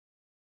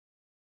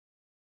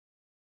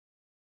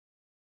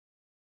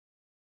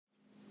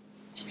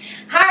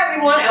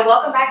everyone, and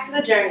welcome back to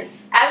the journey.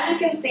 As you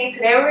can see,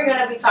 today we're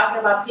going to be talking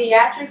about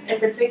pediatrics, in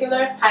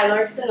particular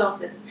pyloric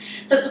stenosis.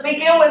 So to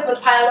begin with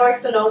pyloric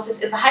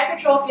stenosis is a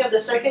hypertrophy of the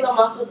circular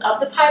muscles of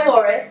the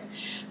pylorus,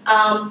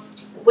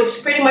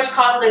 which pretty much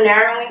causes a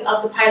narrowing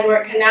of the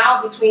pyloric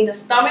canal between the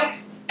stomach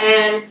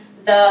and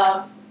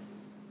the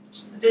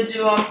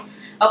duodenum.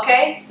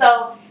 Okay,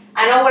 so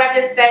I know what I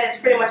just said is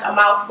pretty much a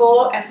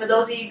mouthful, and for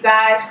those of you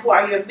guys who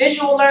are your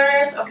visual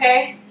learners,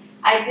 okay,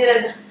 I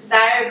did a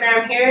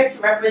diagram here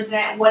to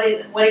represent what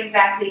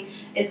exactly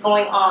is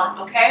going on,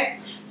 okay?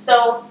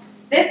 So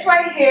this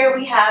right here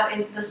we have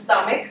is the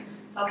stomach,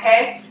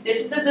 okay?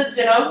 This is the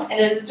duodenum,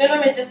 and the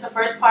duodenum is just the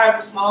first part of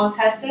the small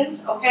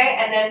intestines, okay?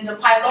 And then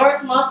the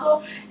pylorus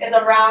muscle is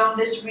around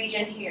this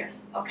region here,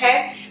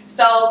 okay?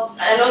 So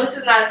I know this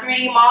is not a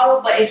 3D model,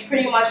 but it's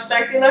pretty much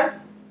circular,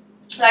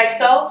 like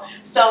so.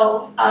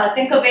 So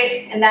think of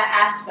it in that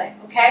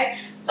aspect, okay?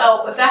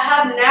 So if I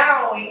have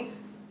narrowing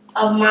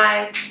of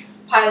my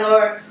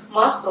pyloric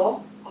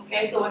muscle,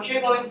 okay, so what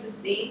you're going to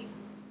see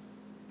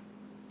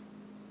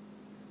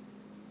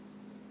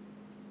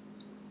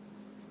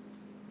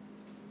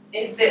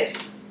is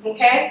this,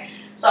 okay?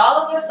 So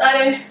all of a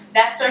sudden,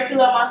 that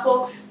circular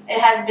muscle,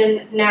 it has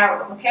been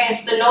narrowed, okay? And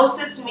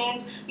stenosis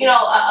means, you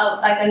know,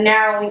 like a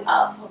narrowing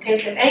of, okay?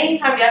 So if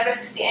anytime you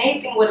ever see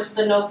anything with a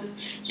stenosis,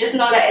 just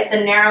know that it's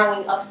a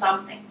narrowing of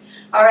something,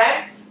 all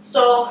right?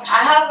 So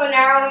I have a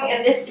narrowing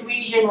in this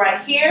region right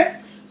here.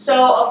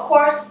 So of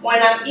course,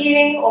 when I'm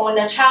eating or when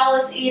the child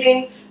is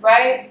eating,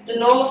 right, the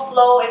normal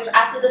flow is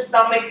after the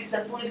stomach,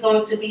 the food is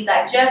going to be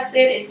digested,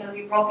 it's going to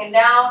be broken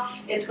down,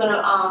 it's going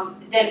to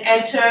then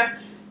enter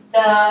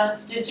the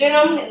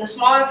duodenum in the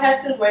small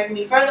intestines where it can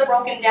be further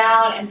broken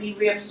down and be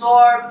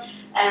reabsorbed.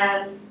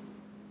 And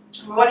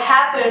what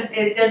happens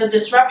is there's a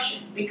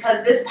disruption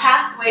because this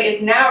pathway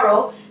is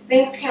narrow,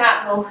 things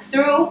cannot go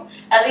through,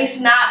 at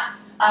least not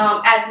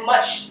as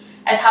much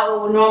as how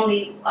it would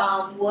normally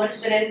would.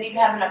 So then you're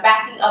having a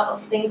backing up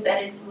of things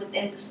that is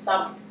within the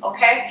stomach,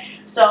 okay?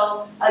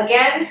 So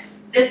again,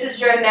 this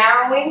is your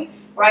narrowing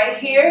right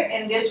here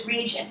in this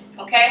region,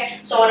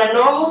 okay? So in a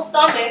normal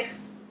stomach,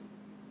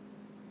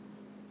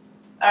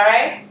 all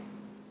right,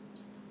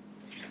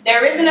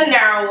 there isn't a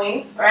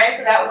narrowing, right?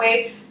 So that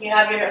way you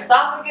have your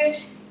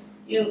esophagus,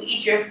 you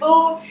eat your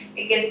food,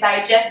 it gets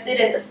digested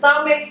in the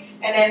stomach,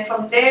 and then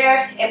from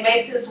there, it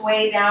makes its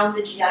way down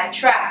the GI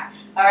tract.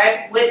 All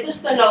right, with the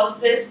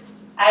stenosis,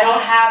 I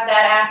don't have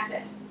that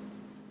access,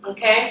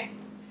 okay?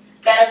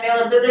 That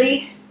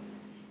availability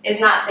is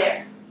not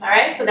there, all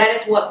right? So that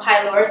is what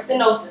pyloric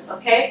stenosis,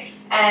 okay?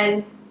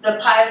 And the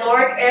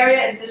pyloric area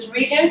is this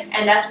region,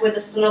 and that's where the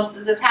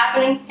stenosis is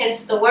happening,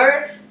 hence the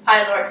word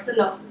pyloric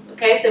stenosis,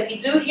 okay? So if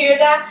you do hear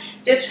that,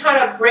 just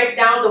try to break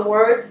down the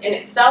words in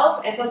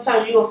itself, and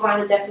sometimes you will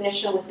find the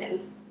definition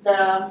within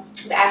the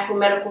actual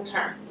medical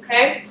term,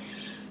 okay?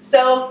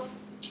 So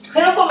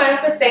clinical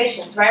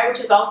manifestations, right, which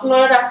is also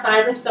known as our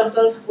signs and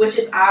symptoms, which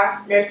is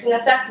our nursing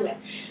assessment.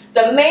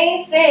 The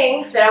main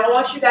thing that I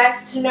want you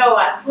guys to know,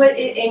 I put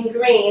it in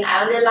green,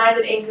 I underlined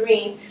it in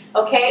green,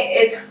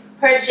 okay, is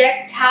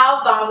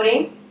projectile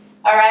vomiting,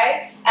 all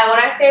right? And when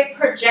I say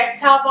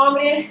projectile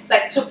vomiting,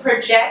 like to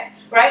project,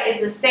 right,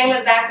 is the same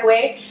exact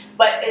way,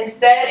 but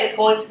instead it's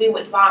going to be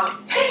with vomit.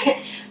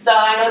 So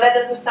I know that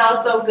doesn't sound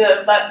so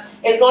good, but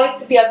it's going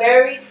to be a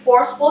very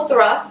forceful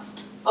thrust,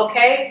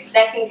 okay,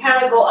 that can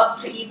kind of go up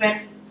to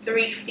even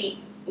 3 feet,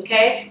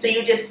 okay? So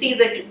you just see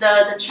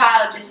the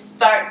child just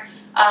start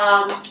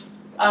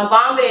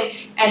vomiting,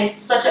 and it's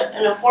such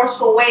in a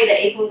forceful way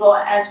that it can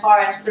go as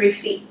far as 3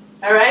 feet,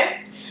 all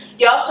right?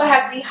 You also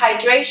have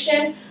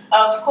dehydration.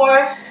 Of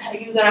course,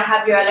 you're going to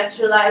have your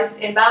electrolytes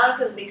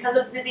imbalances because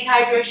of the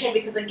dehydration,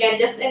 because again,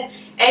 just in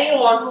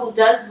anyone who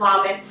does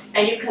vomit,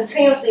 and you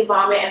continuously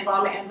vomit and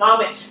vomit and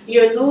vomit,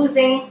 you're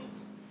losing,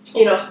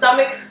 you know,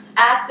 stomach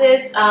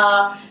acid,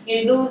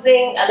 you're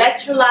losing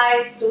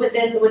electrolytes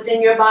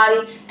within your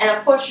body, and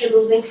of course you're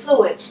losing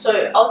fluids.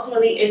 So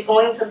ultimately it's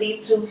going to lead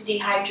to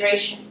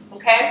dehydration,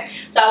 okay?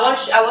 So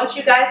I want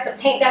you guys to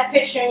paint that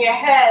picture in your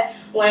head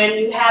when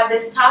you have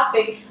this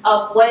topic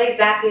of what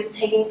exactly is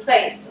taking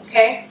place,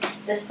 okay?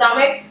 The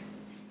stomach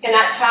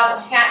cannot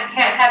travel, can't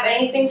have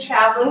anything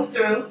traveling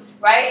through,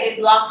 right? It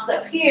blocks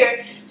up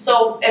here,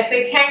 so if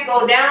it can't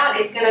go down,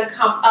 it's going to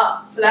come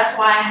up. So that's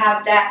why I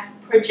have that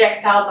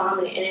projectile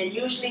vomiting, and it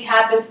usually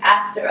happens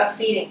after a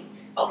feeding,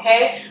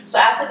 okay? So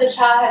after the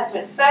child has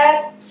been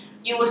fed,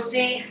 you will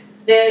see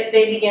they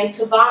begin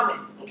to vomit,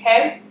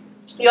 okay?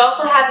 You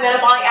also have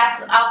metabolic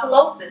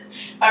alkalosis,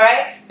 all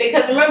right?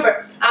 Because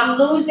remember, I'm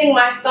losing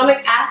my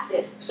stomach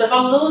acid. So if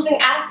I'm losing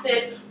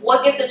acid,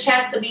 what gets a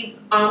chance to be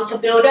to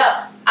build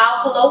up?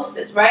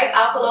 Alkalosis, right?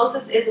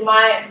 Alkalosis is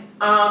my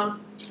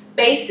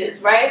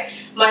bases, right?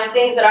 My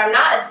things that are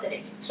not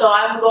acidic. So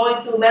I'm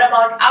going through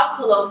metabolic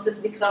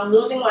alkalosis because I'm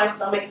losing my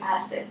stomach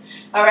acid,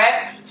 all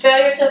right?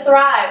 Failure to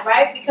thrive,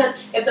 right? Because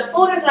if the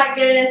food is not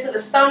getting into the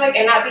stomach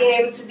and not being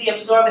able to be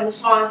absorbed in the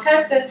small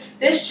intestine,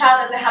 this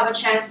child doesn't have a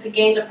chance to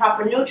gain the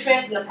proper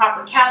nutrients and the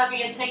proper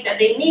calorie intake that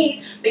they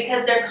need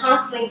because they're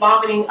constantly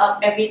vomiting up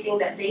everything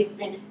that they've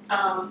been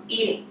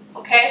eating,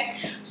 okay?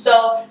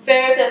 So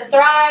failure to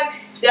thrive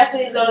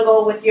definitely is going to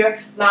go with your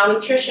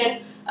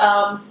malnutrition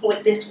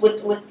with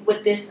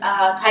this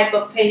type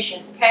of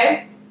patient,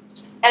 okay?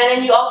 And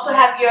then you also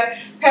have your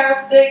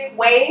parasitic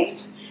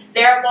waves.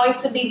 They are going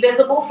to be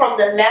visible from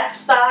the left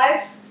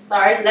side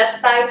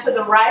to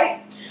the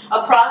right,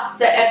 across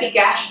the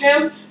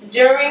epigastrium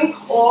during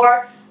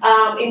or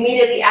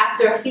immediately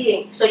after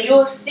feeding. So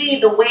you'll see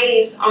the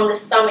waves on the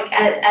stomach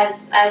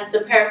as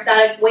the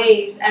peristaltic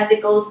waves as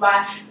it goes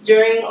by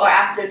during or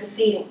after the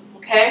feeding,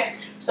 okay?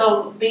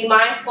 So be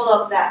mindful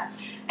of that.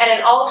 And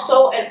then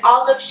also an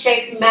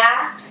olive-shaped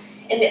mass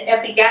in the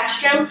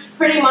epigastrium,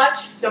 pretty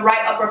much the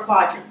right upper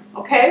quadrant,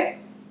 okay?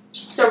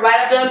 So right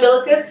up the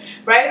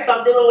umbilicus, right? So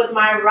I'm dealing with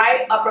my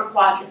right upper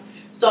quadrant.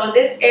 So in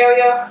this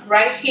area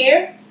right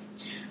here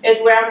is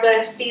where I'm going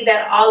to see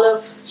that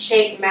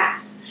olive-shaped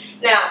mass.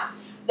 Now,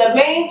 the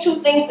main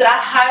two things that I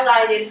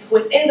highlighted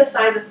within the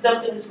signs and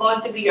symptoms is going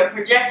to be your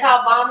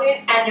projectile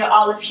vomit and your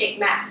olive-shaped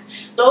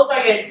mass. Those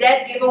are your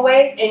dead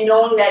giveaways in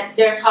knowing that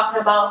they're talking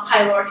about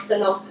pyloric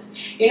stenosis.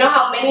 You know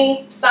how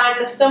many signs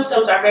and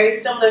symptoms are very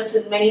similar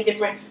to many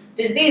different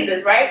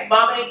diseases, right?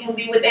 Vomiting can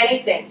be with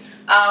anything.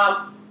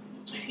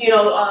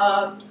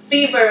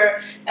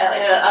 Fever,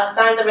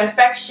 signs of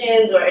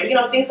infections, or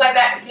things like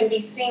that can be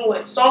seen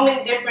with so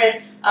many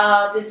different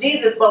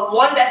diseases, but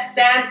one that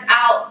stands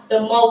out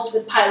the most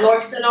with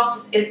pyloric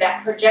stenosis is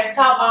that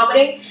projectile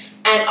vomiting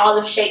and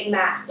olive-shaped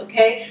mass,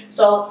 okay?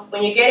 So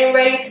when you're getting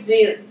ready to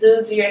do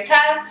your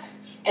test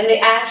and they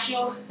ask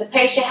you, the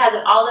patient has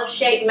an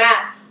olive-shaped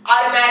mass,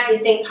 automatically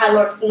think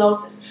pyloric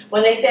stenosis.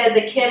 When they say that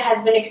the kid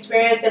has been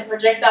experiencing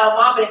projectile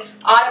vomiting,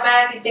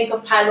 automatically think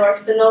of pyloric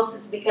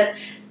stenosis, because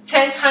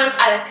 10 times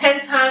out of 10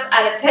 times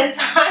out of 10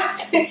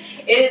 times,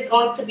 it is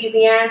going to be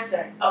the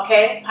answer,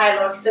 okay?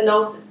 Pyloric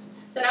stenosis.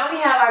 So now we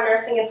have our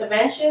nursing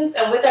interventions,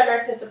 and with our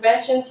nursing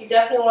interventions, you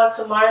definitely want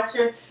to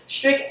monitor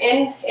strict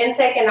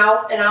intake and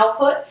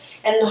output,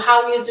 and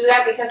how you do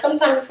that, because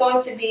sometimes it's going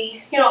to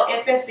be,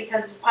 infants,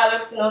 because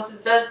pyloric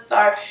stenosis does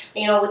start,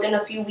 within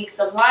a few weeks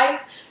of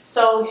life.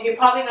 So you're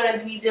probably going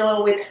to be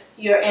dealing with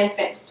your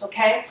infants,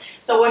 okay?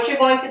 So what you're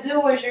going to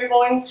do is you're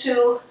going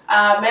to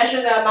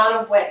measure the amount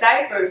of wet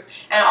diapers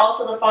and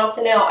also the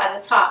fontanelle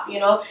at the top,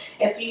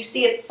 If you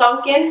see it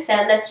sunken,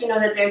 that lets you know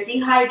that they're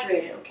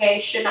dehydrated, okay?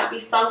 It should not be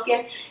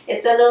sunken.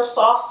 It's a little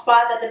soft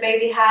spot that the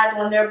baby has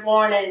when they're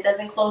born, and it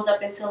doesn't close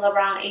up until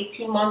around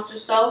 18 months or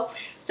so.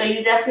 So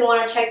you definitely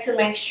want to check to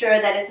make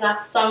sure that it's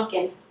not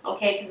sunken,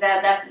 okay? Because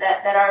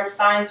that are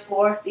signs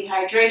for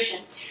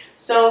dehydration.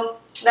 So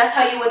that's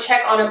how you would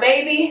check on a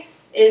baby,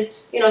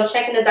 is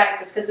checking the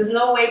diapers, because there's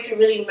no way to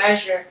really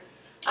measure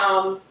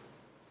on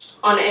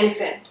an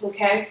infant,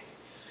 okay?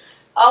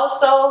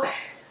 Also,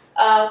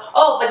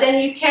 but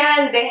then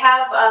they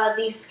have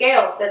these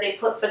scales that they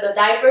put for the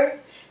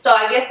diapers. So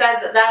I guess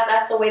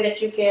that's the way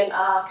that you can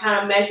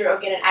kind of measure or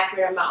get an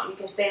accurate amount. You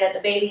can say that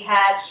the baby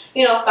had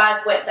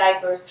 5 wet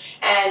diapers,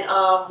 and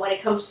when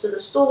it comes to the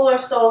stool or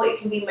so, it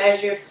can be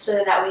measured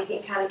so that way you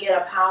can kind of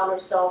get a pound or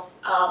so.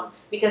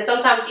 Because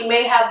sometimes you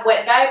may have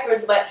wet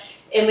diapers, but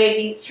it may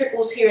be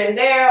trickles here and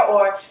there,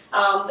 or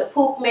the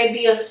poop may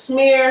be a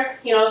smear,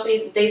 so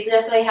they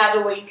definitely have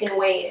it where you can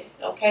weigh it,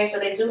 okay? So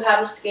they do have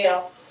a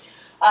scale.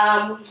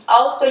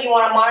 Also, you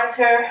want to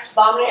monitor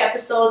vomiting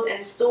episodes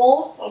and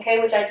stools, okay,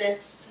 which I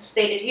just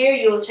stated here.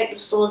 You will check the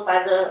stools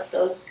by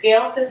the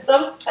scale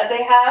system that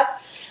they have.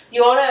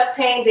 You want to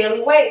obtain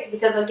daily weights,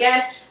 because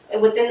again,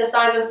 within the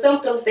signs and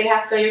symptoms, they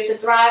have failure to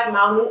thrive,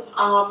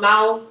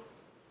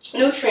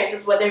 nutrients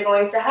is what they're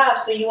going to have.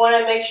 So you want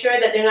to make sure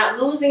that they're not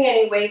losing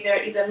any weight,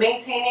 they're either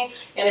maintaining,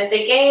 and if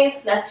they gain,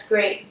 that's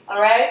great,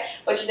 alright?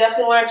 But you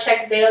definitely want to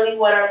check daily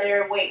what are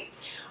their weight.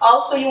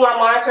 Also, you want to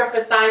monitor for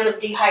signs of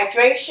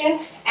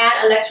dehydration and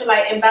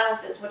electrolyte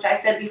imbalances, which I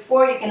said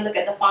before. You can look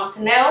at the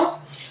fontanelles.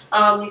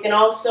 You can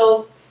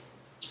also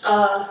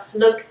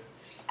look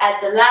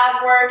at the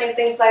lab work and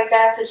things like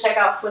that to check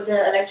out for the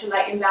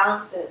electrolyte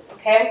imbalances,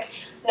 okay?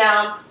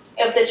 Now,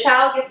 if the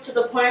child gets to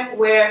the point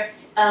where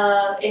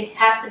it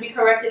has to be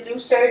corrected through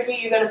surgery,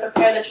 you're going to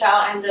prepare the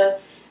child and the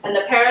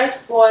parents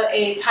for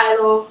a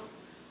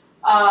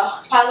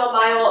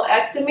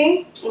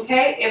pylomyectomy,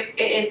 okay, if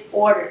it is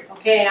ordered,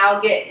 okay, and I'll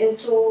get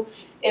into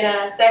in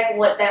a sec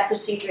what that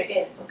procedure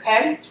is,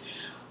 okay.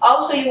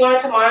 Also, you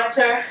want to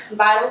monitor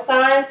vital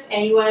signs,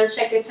 and you want to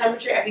check your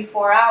temperature every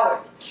 4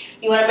 hours.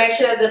 You want to make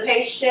sure that the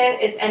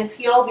patient is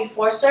NPO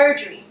before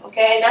surgery,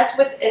 okay, and that's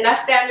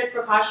standard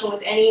precaution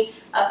with any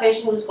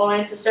patient who's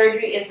going into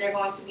surgery, is they're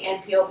going to be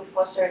NPO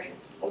before surgery.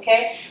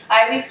 Okay,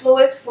 IV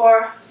fluids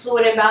for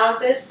fluid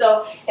imbalances.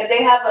 So if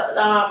they have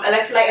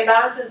electrolyte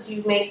imbalances,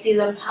 you may see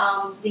them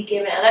be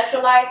given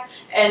electrolytes,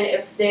 and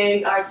if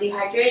they are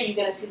dehydrated, you're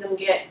going to see them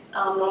get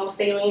normal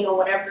saline or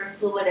whatever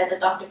fluid that the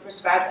doctor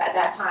prescribes at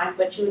that time.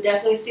 But you would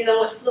definitely see them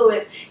with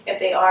fluids if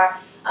they are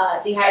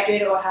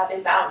dehydrated or have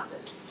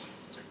imbalances.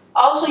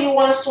 Also, you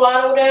want to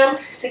swaddle them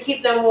to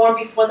keep them warm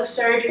before the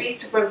surgery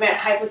to prevent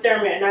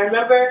hypothermia. Now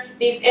remember,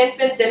 these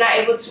infants, they're not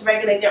able to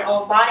regulate their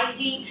own body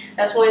heat.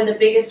 That's one of the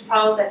biggest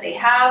problems that they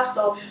have.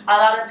 So a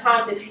lot of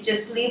times if you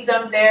just leave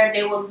them there,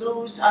 they will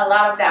lose a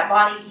lot of that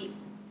body heat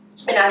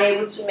and not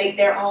able to make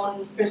their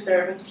own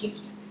preserve and keep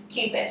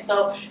it.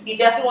 So you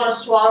definitely want to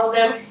swaddle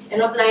them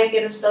in a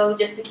blanket or so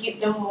just to keep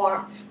them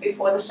warm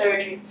before the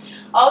surgery.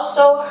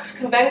 Also,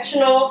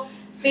 conventional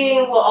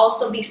feeding will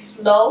also be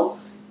slow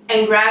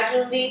and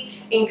gradually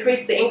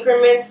increase the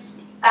increments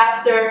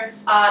after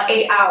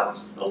 8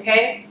 hours,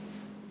 okay?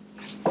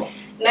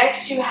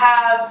 Next, you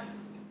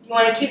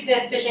want to keep the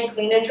incision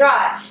clean and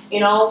dry,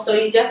 so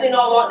you definitely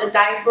don't want the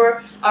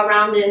diaper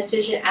around the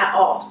incision at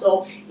all.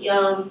 So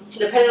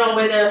depending on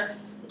where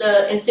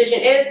the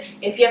incision is,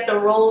 if you have to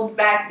roll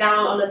back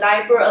down on the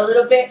diaper a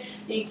little bit,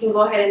 you can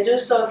go ahead and do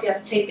so. If you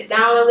have to tape it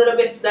down a little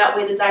bit, so that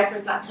way the diaper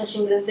is not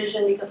touching the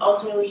incision, because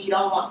ultimately you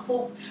don't want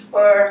poop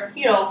or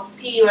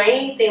pee or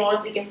anything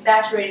once it gets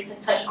saturated to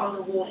touch on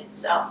the wound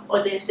itself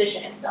or the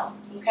incision itself,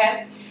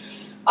 okay?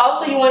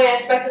 Also, you want to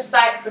inspect the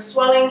site for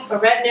swelling, for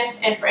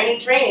redness, and for any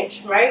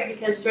drainage, right?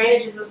 Because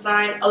drainage is a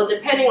sign,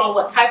 depending on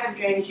what type of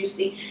drainage you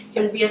see,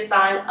 can be a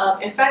sign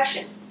of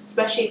infection.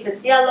 Especially if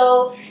it's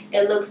yellow,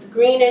 it looks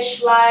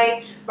greenish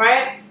like,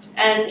 right?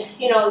 And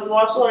you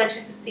also want to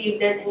check to see if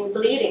there's any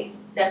bleeding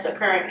that's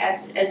occurring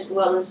as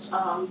well as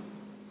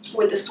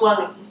with the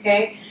swelling,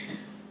 okay?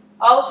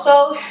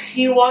 Also,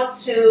 you want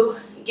to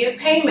give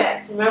pain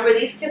meds. Remember,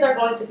 these kids are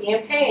going to be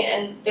in pain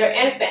and they're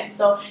infants,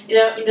 so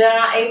they're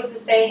not able to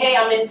say, hey,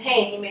 I'm in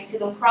pain. You may see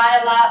them cry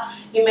a lot.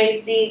 You may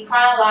see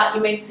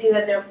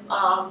that their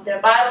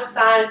vital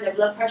signs, their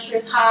blood pressure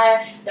is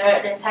high,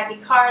 they're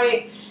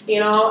tachycardic,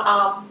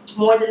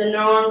 more than the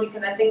norm,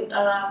 because I think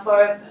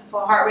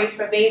for heart rates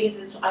for babies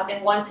is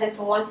 110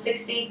 to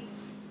 160,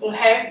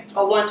 okay,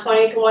 or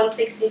 120 to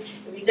 160.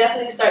 If you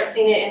definitely start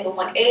seeing it in the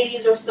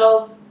 180s or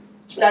so,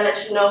 that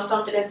lets you know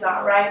something is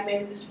not right.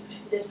 Maybe this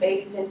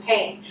baby's in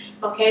pain,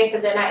 okay,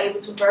 because they're not able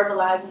to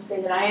verbalize and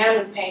say that I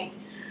am in pain.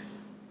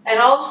 And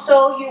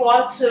also, you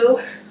want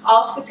to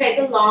auscultate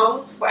the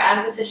lungs for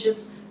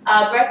adventitious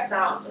breath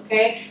sounds,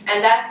 okay,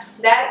 and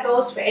that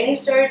goes for any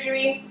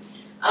surgery.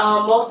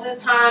 Most of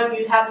the time,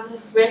 you have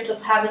the risk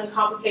of having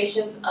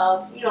complications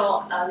of,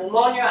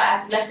 pneumonia or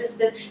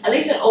atelectasis, at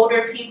least in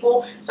older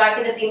people. So I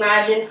can just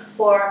imagine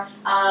for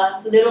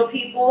little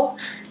people.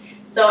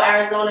 So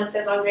Arizona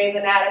says on Grey's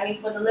Anatomy,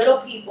 for the little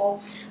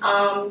people,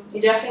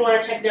 you definitely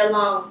want to check their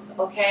lungs,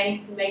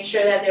 okay? Make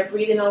sure that they're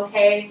breathing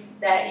okay,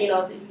 that, you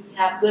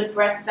have good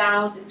breath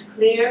sounds, it's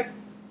clear,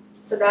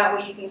 so that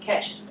way you can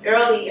catch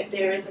early if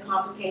there is a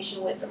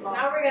complication with the lung.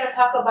 Now we're going to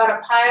talk about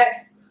a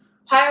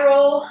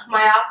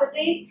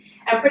pyromyopathy,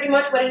 and pretty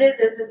much what it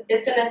is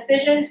it's an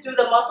incision through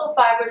the muscle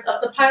fibers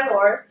of the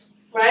pylorus,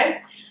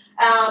 right?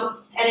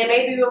 And it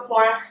may be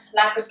performed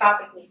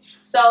laparoscopically.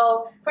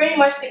 So pretty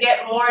much, to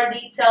get more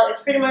detail,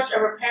 it's pretty much a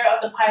repair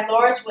of the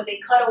pylorus where they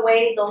cut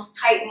away those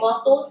tight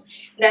muscles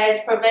that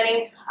is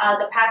preventing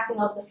the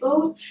passing of the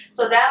food.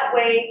 So that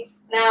way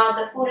now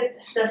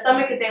the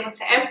stomach is able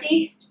to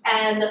empty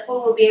and the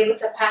food will be able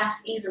to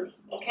pass easily,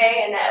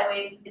 okay? And that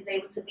way is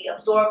able to be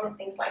absorbed and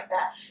things like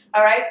that.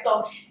 All right,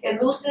 so it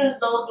loosens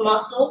those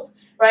muscles.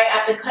 Right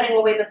after cutting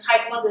away the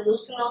tight ones, it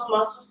loosens those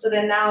muscles, so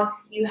then now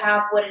you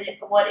have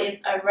what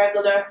is a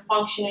regular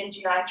functioning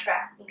GI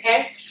tract.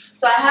 Okay,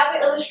 so I have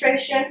an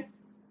illustration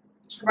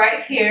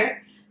right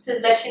here to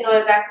let you know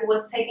exactly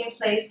what's taking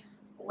place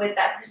with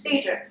that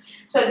procedure.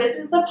 So this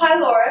is the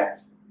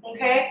pylorus.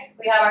 Okay,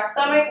 we have our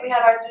stomach, we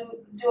have our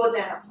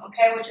duodenum.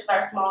 Okay, which is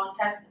our small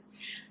intestine.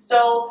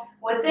 So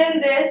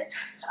within this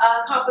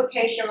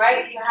complication,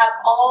 right, you have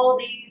all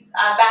these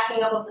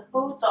backing up of the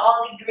food. So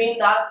all the green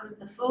dots is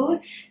the food,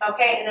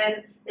 okay, and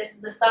then this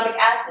is the stomach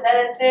acid that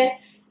it's in,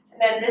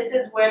 and then this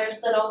is where the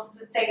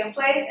stenosis is taking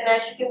place. And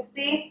as you can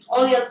see,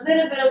 only a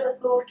little bit of the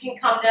food can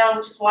come down,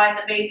 which is why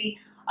the baby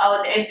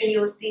or the infant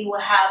you'll see will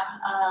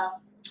have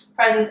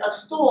presence of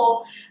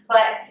stool,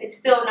 but it's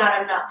still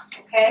not enough,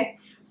 okay.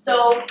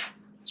 So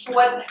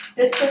what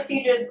this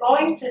procedure is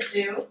going to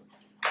do,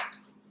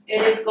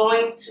 it is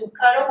going to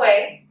cut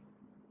away,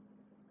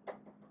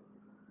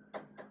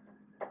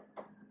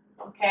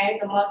 okay,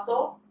 the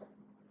muscle.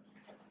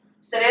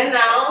 So then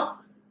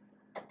now,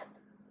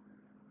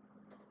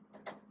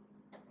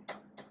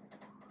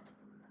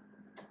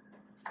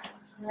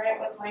 all right,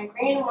 with my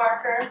green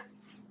marker,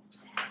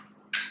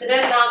 so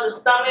then now the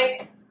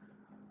stomach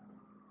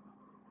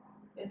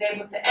is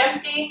able to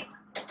empty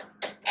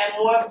and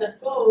more of the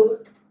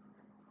food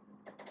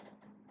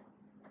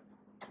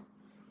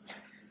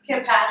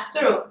can pass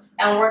through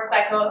and work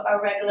like a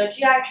regular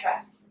GI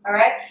tract, all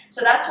right?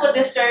 So that's what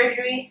this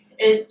surgery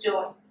is doing,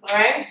 all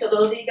right? So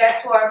those of you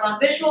guys who are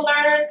visual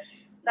learners,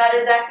 that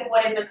is exactly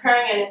what is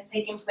occurring and is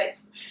taking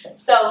place.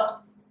 So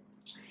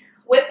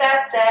with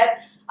that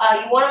said,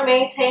 you want to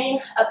maintain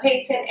a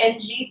patent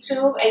NG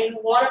tube, and you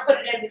want to put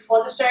it in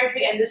before the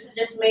surgery, and this is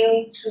just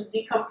mainly to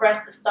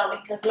decompress the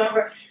stomach, because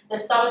remember, the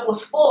stomach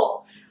was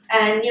full,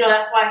 And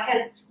that's why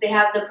hence they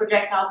have the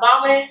projectile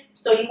vomiting.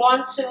 So you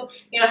want to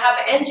have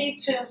an NG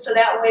tube, so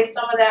that way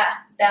some of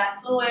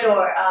that fluid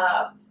or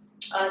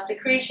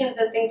secretions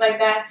and things like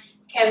that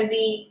can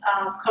be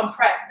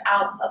compressed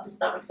out of the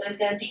stomach. So it's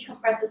going to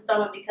decompress the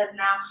stomach, because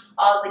now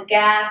all the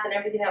gas and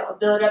everything that will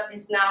build up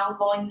is now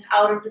going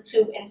out of the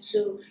tube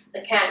into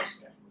the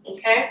canister.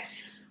 Okay,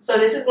 so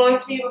this is going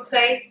to be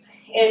replaced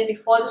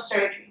before the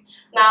surgery.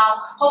 Now,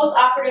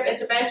 post-operative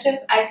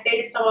interventions, I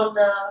stated some on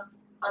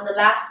the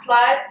last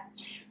slide,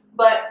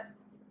 but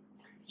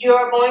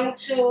you're going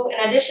to,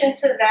 in addition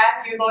to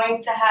that, you're going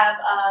to have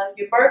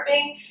your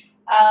burping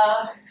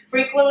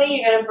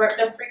frequently. You're going to burp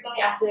them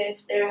frequently after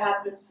they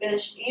have been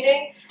finished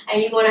eating,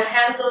 and you're going to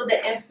handle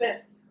the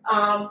infant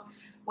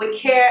with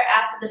care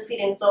after the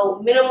feeding. So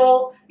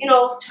minimal,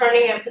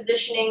 turning and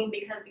positioning,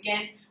 because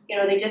again,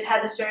 they just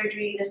had the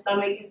surgery. The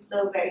stomach is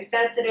still very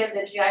sensitive.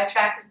 The GI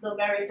tract is still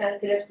very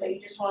sensitive. So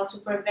you just want to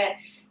prevent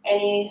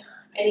any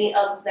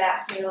of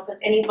that, because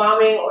any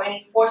vomiting or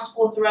any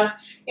forceful thrust,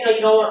 you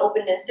don't want to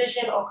open the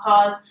incision or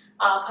cause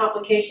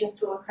complications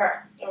to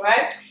occur. All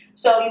right.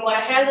 So you want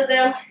to handle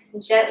them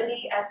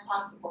gently as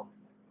possible.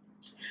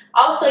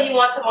 Also, you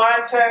want to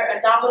monitor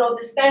abdominal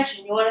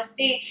distension. You want to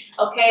see,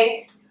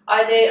 okay,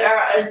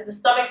 is the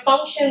stomach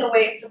function the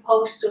way it's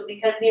supposed to?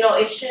 Because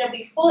it shouldn't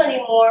be full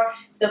anymore.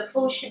 The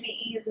food should be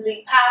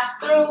easily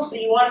passed through. So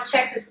you want to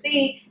check to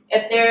see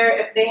if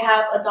they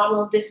have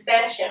abdominal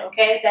distension.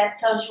 Okay, that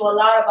tells you a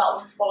lot about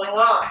what's going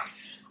on.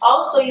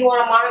 Also, you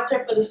want to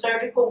monitor for the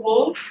surgical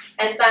wound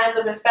and signs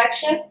of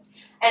infection.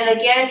 And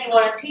again, you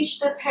want to teach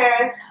the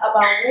parents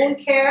about wound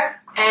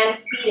care and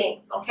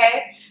feeding.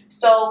 Okay,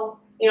 so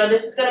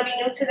this is going to be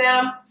new to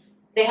them.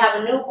 They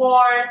have a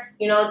newborn,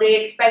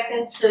 they expect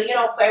them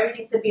to, for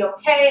everything to be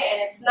okay,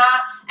 and it's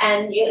not.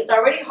 And it's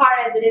already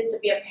hard as it is to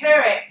be a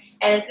parent,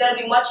 and it's going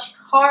to be much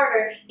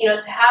harder,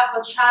 to have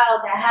a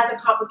child that has a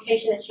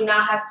complication that you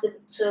now have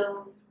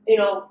to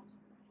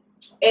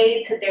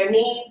aid to their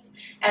needs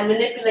and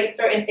manipulate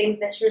certain things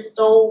that you're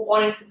so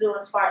wanting to do,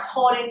 as far as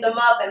holding them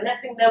up and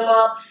lifting them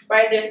up,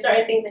 right? There's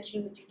certain things that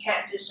you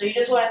can't do. So you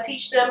just want to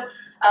teach them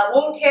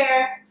wound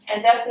care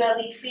and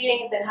definitely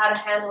feedings and how to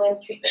handle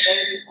and treat the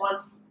baby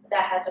once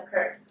that has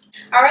occurred.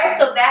 All right,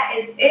 so that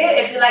is it.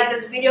 If you like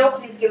this video,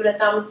 please give it a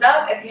thumbs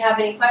up. If you have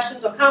any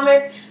questions or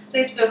comments,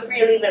 please feel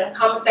free to leave it in the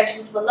comment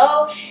sections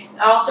below.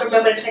 Also,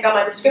 remember to check out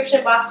my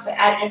description box for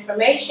added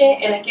information.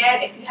 And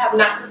again, if you have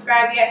not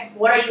subscribed yet,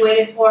 what are you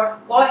waiting for?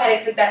 Go ahead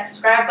and click that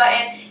subscribe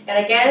button.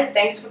 And again,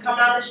 thanks for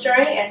coming on this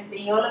journey, and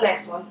see you on the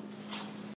next one.